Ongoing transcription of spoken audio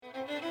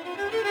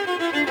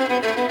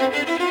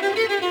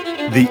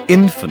The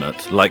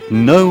infinite, like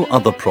no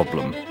other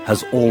problem,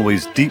 has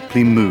always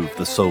deeply moved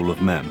the soul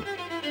of men.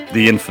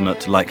 The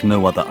infinite, like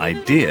no other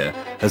idea,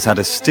 has had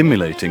a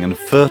stimulating and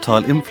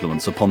fertile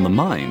influence upon the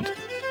mind.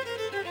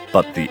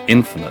 But the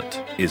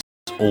infinite is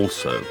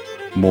also,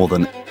 more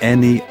than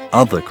any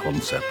other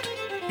concept,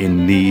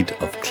 in need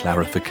of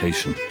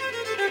clarification.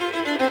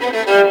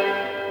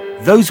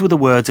 Those were the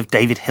words of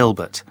David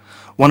Hilbert,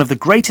 one of the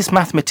greatest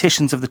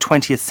mathematicians of the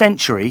 20th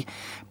century,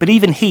 but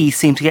even he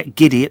seemed to get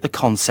giddy at the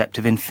concept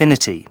of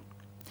infinity.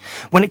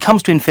 When it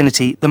comes to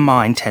infinity, the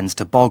mind tends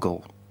to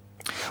boggle.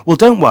 Well,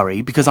 don't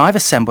worry, because I've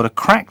assembled a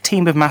crack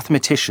team of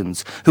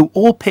mathematicians who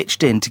all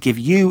pitched in to give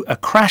you a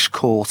crash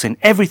course in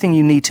everything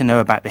you need to know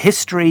about the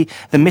history,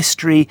 the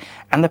mystery,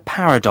 and the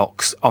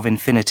paradox of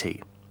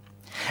infinity.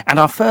 And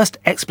our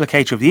first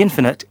explicator of the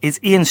infinite is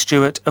Ian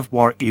Stewart of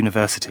Warwick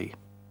University.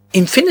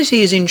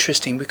 Infinity is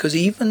interesting because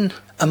even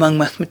among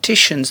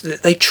mathematicians,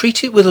 they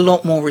treat it with a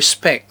lot more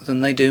respect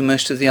than they do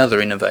most of the other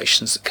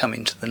innovations that come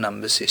into the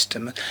number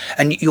system.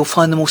 And you'll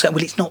find them all saying,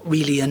 well, it's not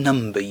really a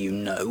number, you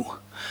know.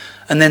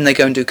 And then they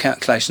go and do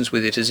calculations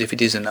with it as if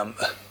it is a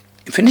number.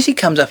 Infinity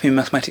comes up in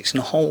mathematics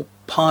in a whole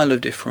pile of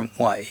different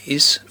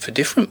ways, for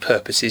different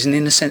purposes, and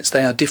in a sense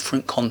they are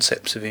different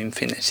concepts of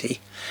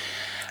infinity.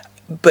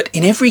 But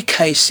in every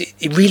case,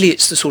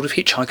 it's the sort of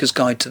Hitchhiker's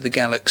Guide to the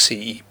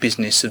Galaxy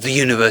business of the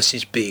universe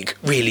is big,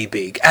 really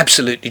big,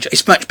 absolutely.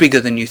 It's much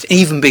bigger than you think,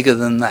 even bigger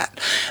than that.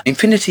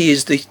 Infinity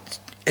is the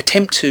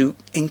attempt to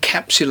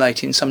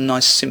encapsulate in some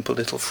nice simple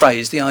little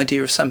phrase the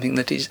idea of something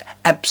that is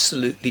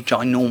absolutely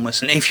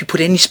ginormous. And if you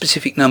put any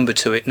specific number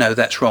to it, no,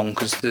 that's wrong,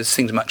 because there's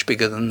things much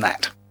bigger than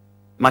that.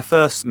 My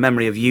first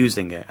memory of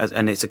using it,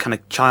 and it's a kind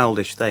of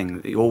childish thing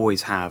that you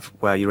always have,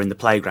 where you're in the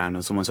playground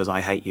and someone says, I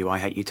hate you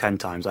 10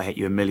 times, I hate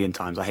you 1,000,000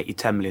 times, I hate you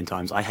 10 million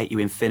times, I hate you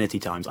infinity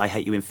times, I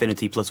hate you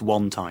infinity plus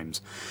 1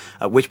 times.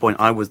 At which point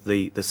I was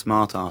the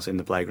smart arse in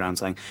the playground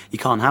saying, you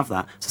can't have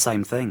that, it's the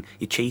same thing,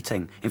 you're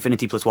cheating,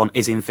 infinity plus 1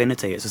 is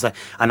infinity, it's the same.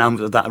 And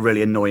I'm that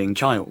really annoying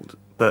child.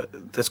 But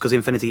that's because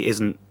infinity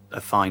isn't a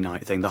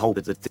finite thing. The whole,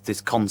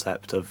 this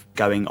concept of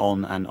going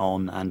on and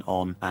on and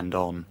on and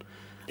on.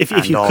 If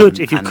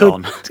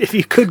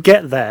you could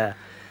get there,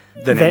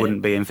 then it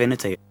wouldn't be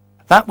infinity.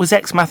 That was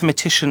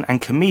ex-mathematician and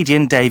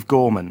comedian Dave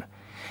Gorman.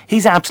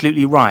 He's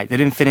absolutely right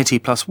that infinity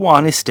plus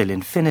 1 is still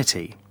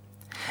infinity.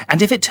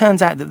 And if it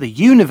turns out that the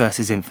universe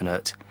is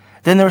infinite,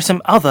 then there are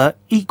some other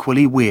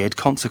equally weird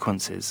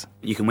consequences.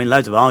 You can win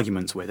loads of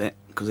arguments with it,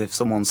 because if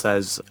someone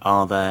says,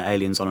 are there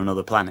aliens on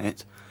another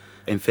planet,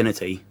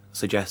 infinity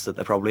suggests that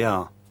there probably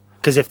are.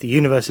 Because if the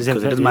universe is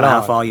infinite, it doesn't matter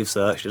how far you've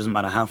searched, it doesn't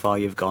matter how far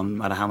you've gone, no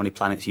matter how many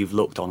planets you've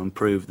looked on and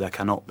proved there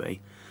cannot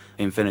be.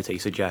 Infinity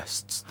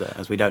suggests that,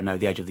 as we don't know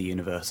the edge of the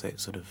universe,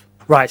 it's sort of...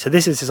 Right, so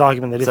this is his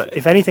argument that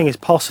if anything is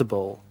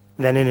possible,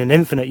 then in an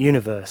infinite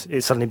universe,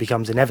 it suddenly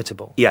becomes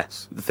inevitable.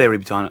 Yes. The theory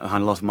behind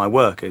a lot of my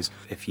work is,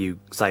 if you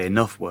say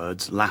enough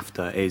words,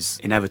 laughter is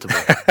inevitable,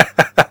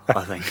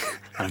 I think.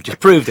 And I've just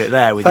proved it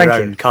there with your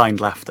own kind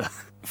laughter.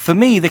 For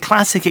me, the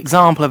classic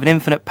example of an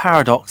infinite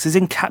paradox is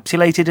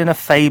encapsulated in a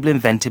fable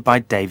invented by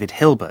David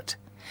Hilbert.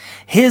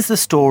 Here's the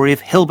story of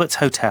Hilbert's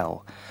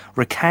Hotel,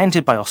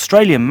 recounted by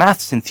Australian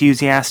maths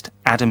enthusiast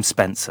Adam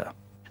Spencer.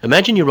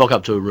 Imagine you rock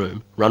up to a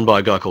room run by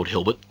a guy called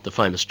Hilbert, the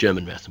famous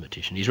German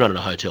mathematician. He's running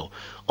a hotel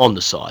on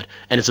the side,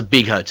 and it's a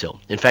big hotel.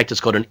 In fact, it's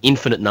got an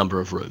infinite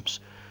number of rooms.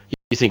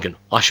 You're thinking,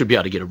 I should be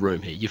able to get a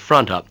room here. You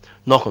front up,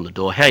 knock on the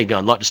door. How you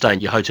going? I'd like to stay in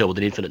your hotel with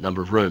an infinite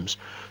number of rooms.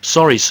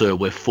 Sorry, sir,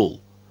 we're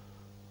full.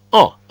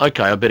 Oh,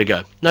 okay, I better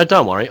go. No,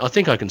 don't worry, I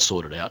think I can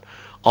sort it out.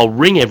 I'll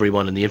ring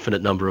everyone in the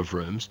infinite number of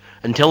rooms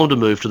and tell them to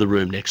move to the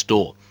room next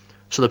door.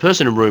 So the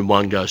person in room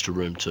 1 goes to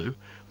room 2,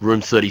 room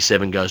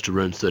 37 goes to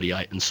room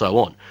 38, and so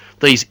on.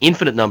 These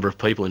infinite number of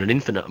people in an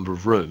infinite number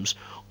of rooms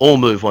all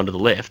move one to the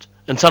left,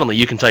 and suddenly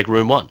you can take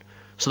room 1.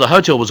 So the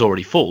hotel was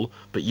already full,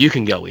 but you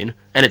can go in,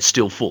 and it's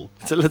still full.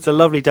 It's a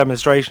lovely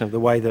demonstration of the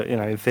way that,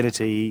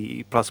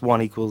 infinity plus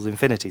 1 equals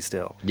infinity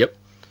still. Yep.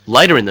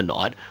 Later in the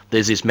night,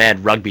 there's this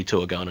mad rugby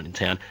tour going on in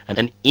town, and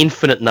an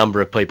infinite number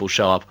of people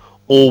show up,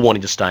 all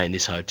wanting to stay in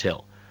this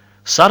hotel.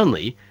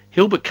 Suddenly,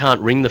 Hilbert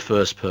can't ring the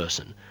first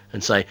person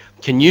and say,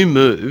 can you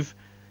move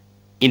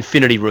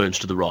infinity rooms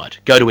to the right?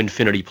 Go to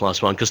infinity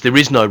plus 1, because there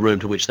is no room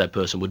to which that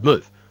person would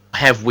move.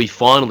 Have we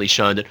finally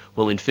shown that,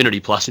 well, infinity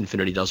plus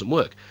infinity doesn't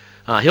work?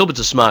 Hilbert's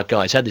a smart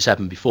guy. He's had this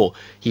happen before.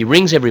 He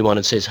rings everyone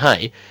and says,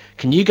 hey,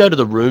 can you go to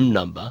the room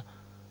number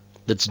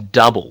that's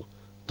double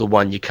the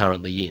one you're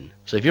currently in?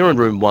 So if you're in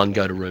room 1,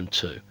 go to room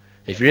 2.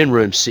 If you're in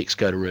room 6,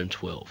 go to room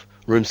 12.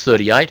 Room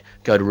 38,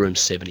 go to room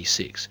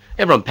 76.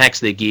 Everyone packs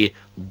their gear,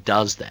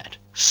 does that.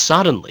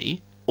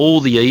 Suddenly,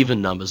 all the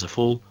even numbers are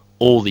full,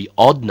 all the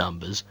odd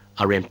numbers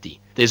are empty.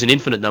 There's an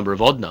infinite number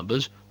of odd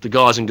numbers. The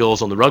guys and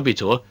girls on the rugby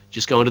tour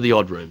just go into the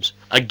odd rooms.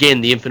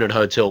 Again, the infinite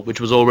hotel, which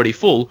was already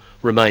full,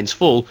 remains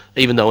full,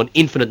 even though an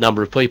infinite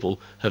number of people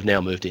have now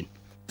moved in.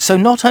 So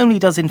not only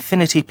does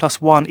infinity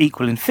plus 1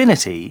 equal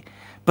infinity,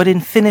 but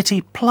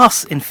infinity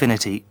plus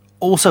infinity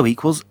also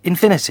equals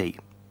infinity.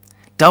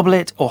 Double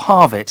it or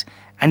halve it,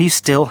 and you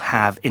still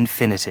have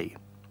infinity.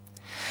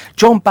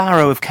 John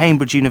Barrow of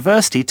Cambridge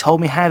University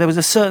told me how there was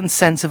a certain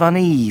sense of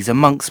unease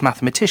amongst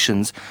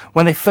mathematicians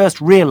when they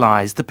first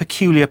realised the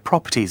peculiar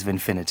properties of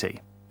infinity.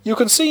 You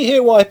can see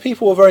here why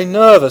people were very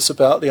nervous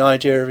about the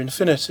idea of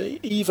infinity,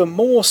 even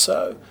more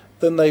so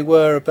than they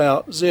were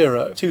about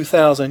zero.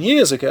 2,000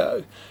 years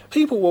ago,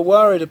 people were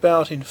worried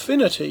about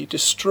infinity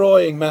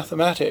destroying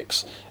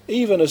mathematics,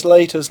 even as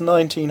late as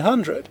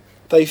 1900.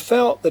 They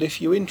felt that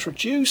if you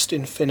introduced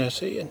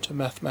infinity into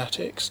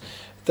mathematics,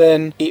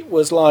 then it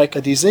was like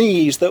a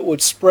disease that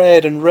would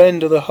spread and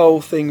render the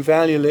whole thing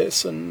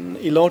valueless and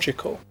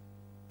illogical.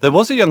 There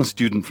was a young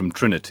student from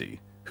Trinity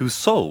who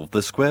solved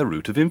the square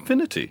root of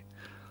infinity.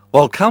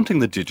 While counting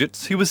the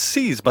digits, he was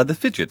seized by the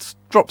fidgets,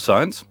 dropped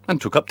science,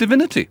 and took up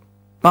divinity.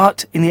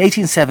 But in the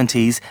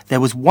 1870s, there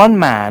was one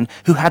man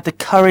who had the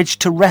courage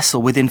to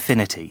wrestle with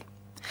infinity.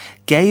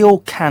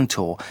 Georg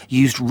Cantor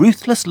used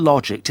ruthless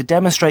logic to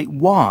demonstrate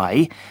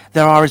why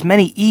there are as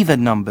many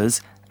even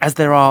numbers as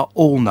there are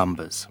all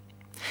numbers.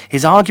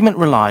 His argument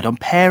relied on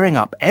pairing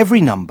up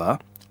every number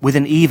with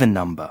an even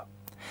number,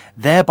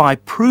 thereby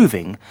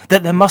proving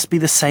that there must be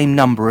the same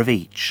number of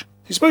each.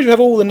 Suppose you have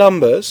all the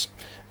numbers,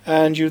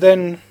 and you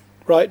then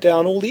write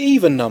down all the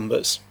even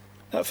numbers.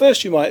 At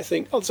first you might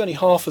think, oh, there's only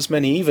half as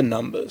many even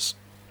numbers.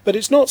 But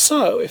it's not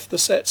so if the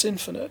set's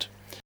infinite,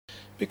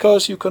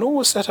 because you can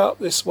always set up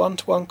this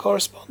one-to-one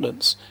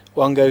correspondence.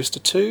 1 goes to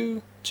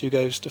 2, 2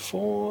 goes to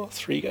 4,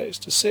 3 goes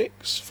to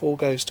 6, 4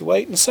 goes to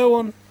 8, and so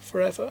on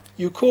forever.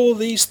 You call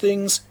these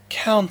things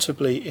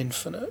countably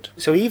infinite.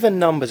 So even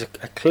numbers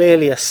are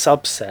clearly a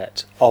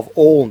subset of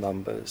all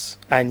numbers,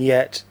 and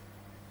yet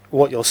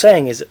what you're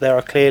saying is that there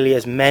are clearly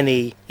as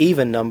many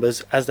even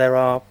numbers as there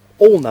are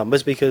all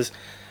numbers, because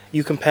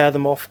you compare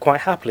them off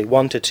quite happily,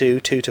 1 to 2,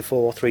 2 to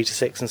 4, 3 to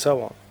 6, and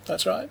so on.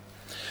 That's right.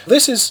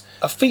 This is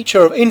a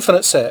feature of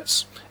infinite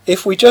sets.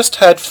 If we just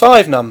had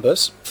 5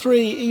 numbers,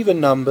 3 even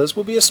numbers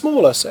would be a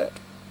smaller set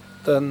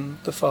than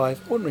the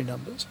 5 ordinary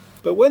numbers.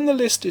 But when the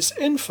list is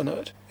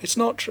infinite, it's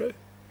not true.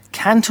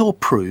 Cantor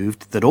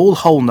proved that all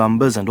whole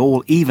numbers and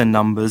all even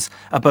numbers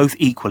are both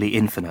equally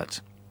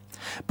infinite.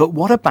 But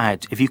what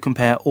about if you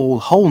compare all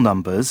whole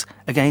numbers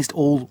against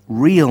all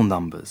real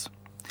numbers?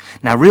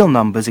 Now, real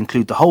numbers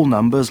include the whole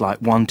numbers like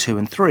 1, 2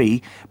 and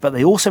 3, but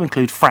they also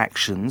include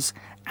fractions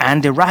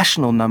and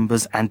irrational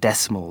numbers and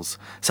decimals,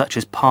 such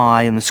as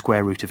pi and the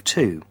square root of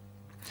 2.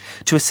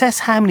 To assess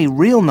how many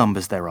real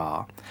numbers there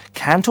are,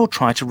 Cantor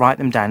tried to write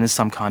them down in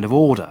some kind of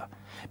order,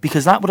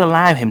 because that would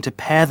allow him to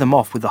pair them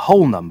off with the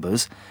whole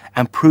numbers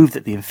and prove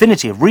that the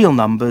infinity of real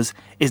numbers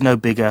is no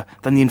bigger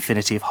than the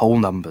infinity of whole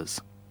numbers.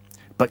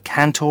 But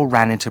Cantor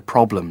ran into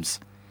problems.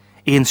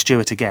 Ian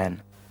Stewart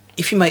again.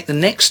 If you make the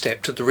next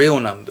step to the real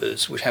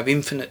numbers, which have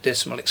infinite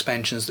decimal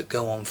expansions that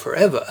go on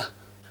forever...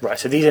 Right,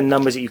 so these are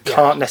numbers that you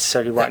can't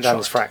necessarily write down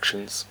right. as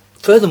fractions.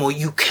 Furthermore,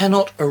 you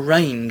cannot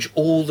arrange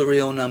all the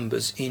real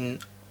numbers in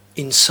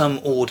some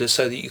order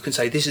so that you can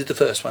say this is the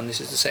first one, this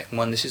is the second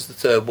one, this is the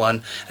third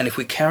one, and if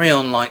we carry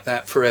on like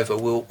that forever,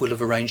 we'll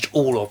have arranged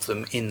all of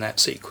them in that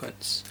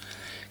sequence.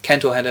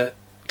 Cantor had a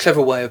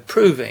clever way of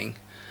proving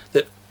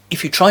that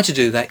if you try to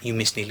do that, you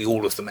miss nearly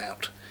all of them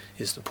out,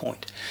 is the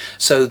point.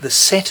 So the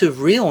set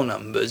of real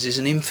numbers is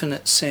an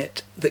infinite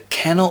set that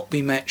cannot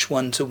be matched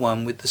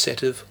one-to-one with the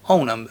set of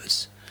whole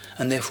numbers,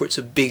 and therefore it's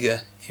a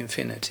bigger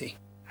infinity.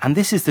 And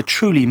this is the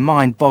truly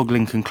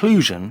mind-boggling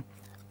conclusion: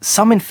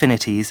 some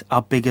infinities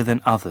are bigger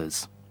than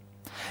others.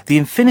 The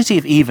infinity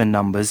of even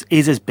numbers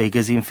is as big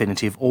as the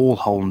infinity of all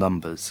whole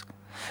numbers,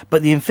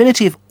 but the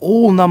infinity of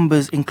all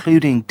numbers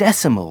including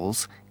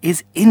decimals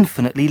is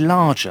infinitely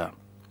larger.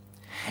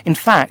 In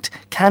fact,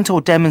 Cantor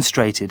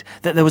demonstrated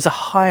that there was a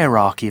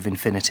hierarchy of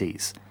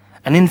infinities,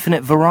 an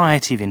infinite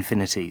variety of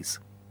infinities.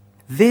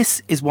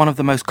 This is one of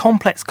the most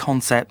complex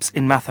concepts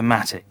in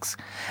mathematics,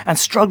 and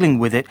struggling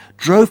with it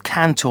drove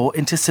Cantor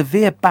into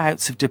severe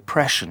bouts of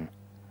depression.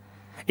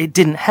 It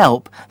didn't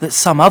help that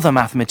some other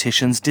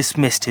mathematicians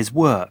dismissed his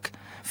work,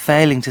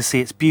 failing to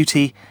see its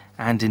beauty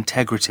and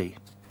integrity.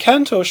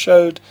 Cantor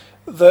showed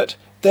that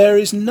there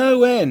is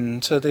no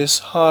end to this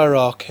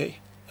hierarchy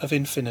of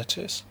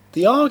infinities.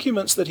 The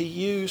arguments that he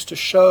used to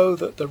show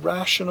that the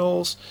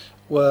rationals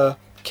were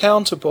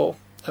countable,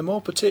 and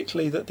more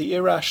particularly that the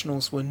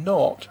irrationals were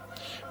not,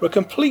 were a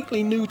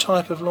completely new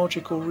type of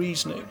logical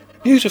reasoning.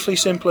 Beautifully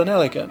simple and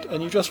elegant,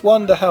 and you just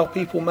wonder how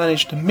people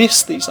managed to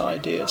miss these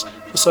ideas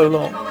for so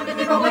long.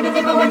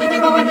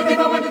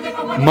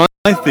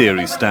 My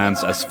theory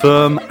stands as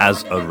firm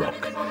as a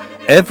rock.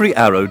 Every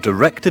arrow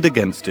directed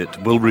against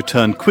it will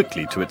return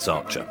quickly to its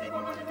archer.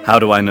 How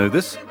do I know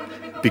this?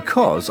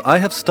 Because I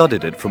have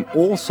studied it from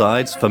all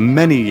sides for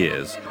many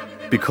years,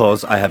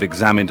 because I have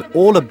examined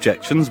all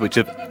objections which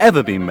have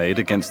ever been made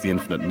against the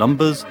infinite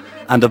numbers,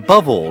 and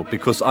above all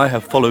because I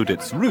have followed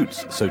its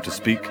roots, so to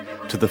speak,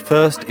 to the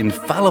first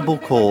infallible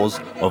cause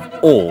of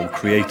all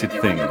created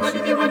things.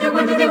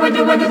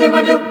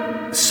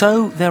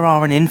 So there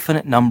are an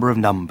infinite number of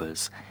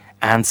numbers,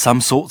 and some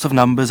sorts of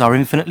numbers are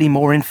infinitely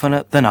more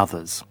infinite than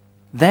others.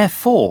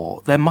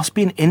 Therefore, there must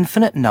be an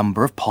infinite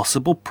number of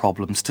possible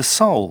problems to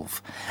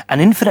solve, an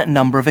infinite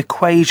number of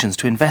equations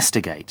to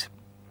investigate.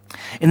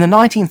 In the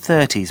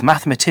 1930s,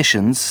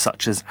 mathematicians,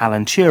 such as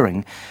Alan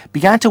Turing,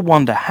 began to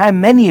wonder how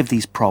many of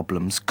these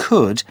problems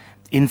could,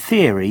 in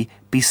theory,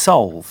 be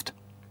solved.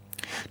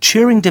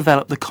 Turing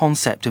developed the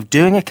concept of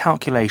doing a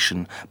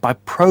calculation by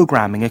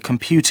programming a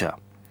computer.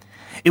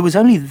 It was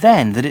only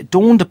then that it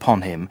dawned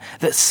upon him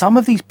that some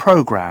of these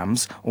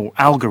programs, or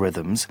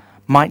algorithms,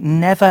 might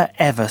never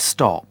ever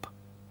stop.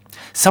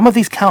 Some of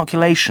these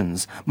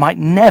calculations might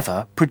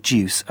never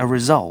produce a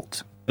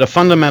result. The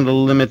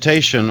fundamental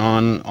limitation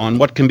on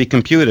what can be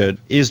computed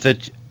is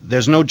that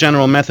there's no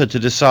general method to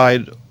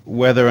decide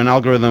whether an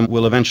algorithm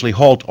will eventually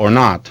halt or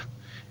not.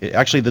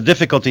 Actually, the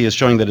difficulty is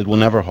showing that it will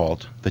never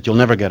halt, that you'll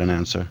never get an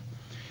answer.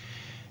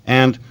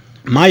 And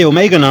my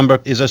omega number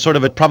is a sort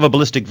of a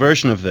probabilistic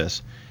version of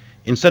this.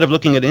 Instead of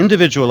looking at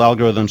individual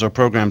algorithms or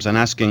programs and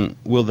asking,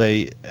 will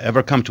they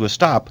ever come to a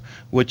stop,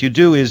 what you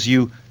do is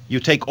you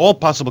take all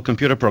possible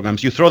computer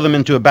programs, you throw them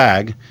into a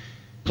bag,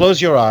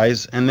 close your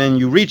eyes, and then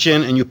you reach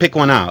in and you pick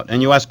one out,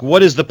 and you ask,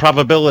 what is the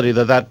probability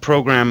that that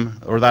program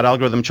or that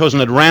algorithm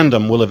chosen at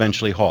random will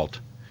eventually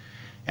halt?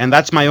 And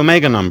that's my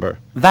omega number.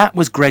 That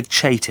was Greg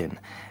Chaitin.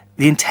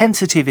 The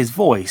intensity of his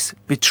voice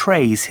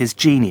betrays his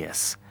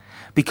genius,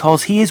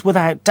 because he is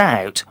without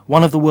doubt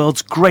one of the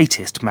world's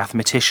greatest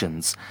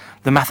mathematicians,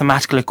 the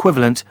mathematical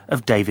equivalent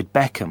of David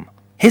Beckham.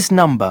 His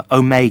number,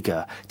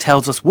 omega,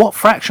 tells us what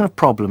fraction of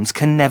problems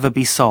can never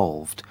be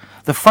solved,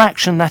 the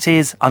fraction that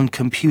is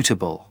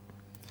uncomputable.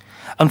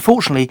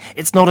 Unfortunately,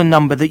 it's not a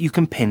number that you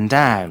can pin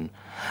down.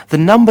 The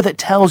number that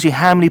tells you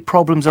how many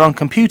problems are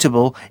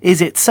uncomputable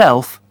is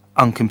itself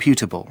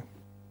uncomputable.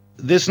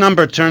 This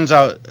number turns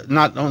out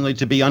not only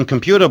to be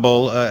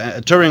uncomputable,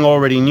 Turing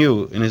already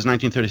knew in his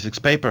 1936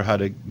 paper how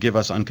to give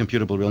us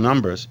uncomputable real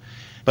numbers,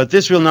 but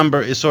this real number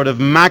is sort of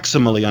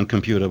maximally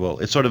uncomputable.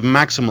 It's sort of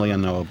maximally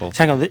unknowable.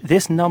 Hang on,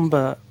 this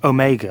number,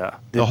 omega...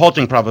 The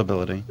halting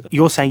probability.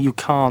 You're saying you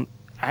can't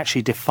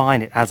actually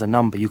define it as a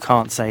number. You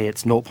can't say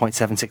it's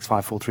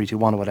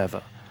 0.76543321 or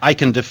whatever. I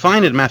can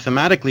define it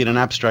mathematically in an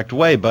abstract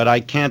way, but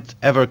I can't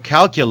ever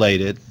calculate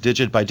it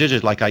digit by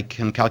digit like I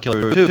can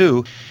calculate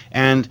 2.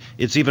 And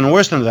it's even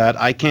worse than that.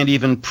 I can't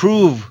even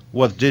prove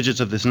what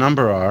digits of this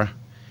number are.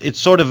 It's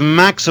sort of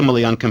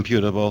maximally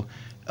uncomputable.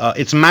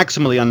 It's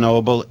maximally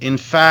unknowable. In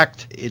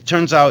fact, it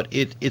turns out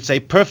it's a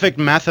perfect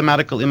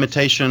mathematical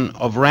imitation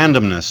of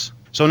randomness.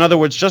 So in other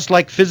words, just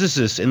like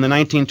physicists in the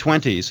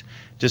 1920s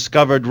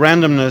discovered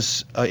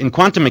randomness in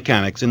quantum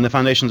mechanics in the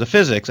foundations of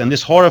physics, and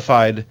this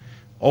horrified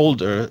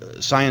older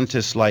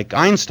scientists like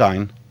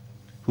Einstein,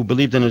 who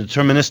believed in a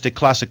deterministic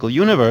classical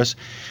universe,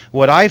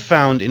 what I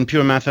found in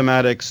pure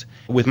mathematics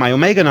with my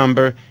omega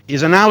number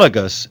is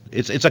analogous.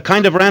 It's a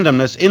kind of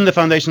randomness in the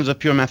foundations of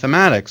pure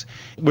mathematics.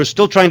 We're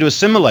still trying to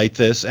assimilate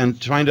this and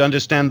trying to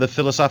understand the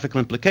philosophical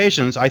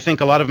implications. I think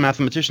a lot of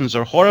mathematicians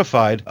are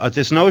horrified at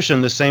this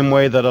notion the same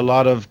way that a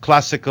lot of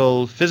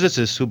classical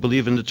physicists who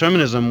believe in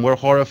determinism were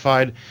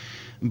horrified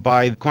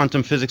by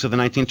quantum physics of the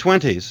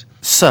 1920s.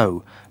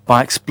 So,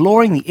 by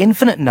exploring the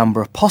infinite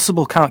number of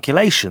possible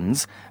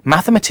calculations,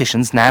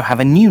 mathematicians now have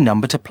a new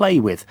number to play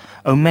with,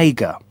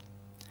 omega.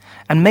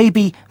 And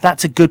maybe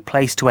that's a good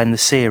place to end the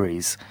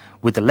series,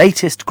 with the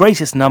latest,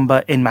 greatest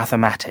number in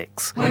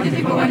mathematics. And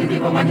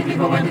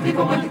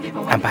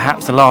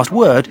perhaps the last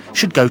word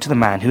should go to the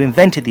man who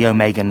invented the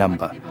omega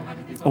number.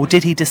 Or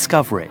did he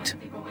discover it?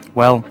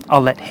 Well,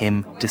 I'll let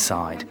him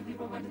decide.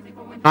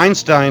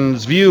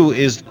 Einstein's view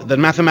is that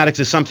mathematics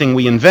is something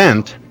we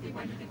invent.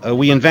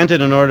 We invent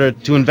it in order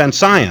to invent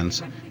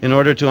science, in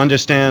order to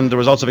understand the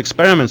results of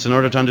experiments, in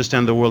order to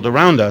understand the world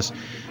around us.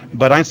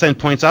 But Einstein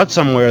points out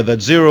somewhere that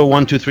 0,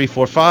 1, 2, 3,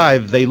 4,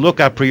 5, they look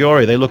a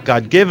priori, they look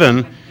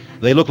God-given,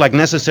 they look like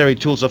necessary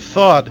tools of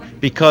thought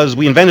because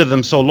we invented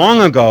them so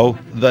long ago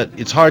that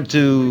it's hard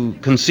to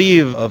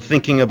conceive of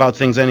thinking about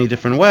things any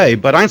different way.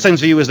 But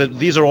Einstein's view is that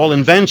these are all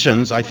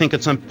inventions. I think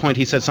at some point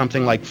he said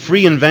something like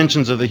free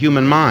inventions of the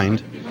human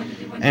mind.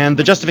 And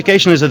the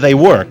justification is that they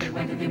work.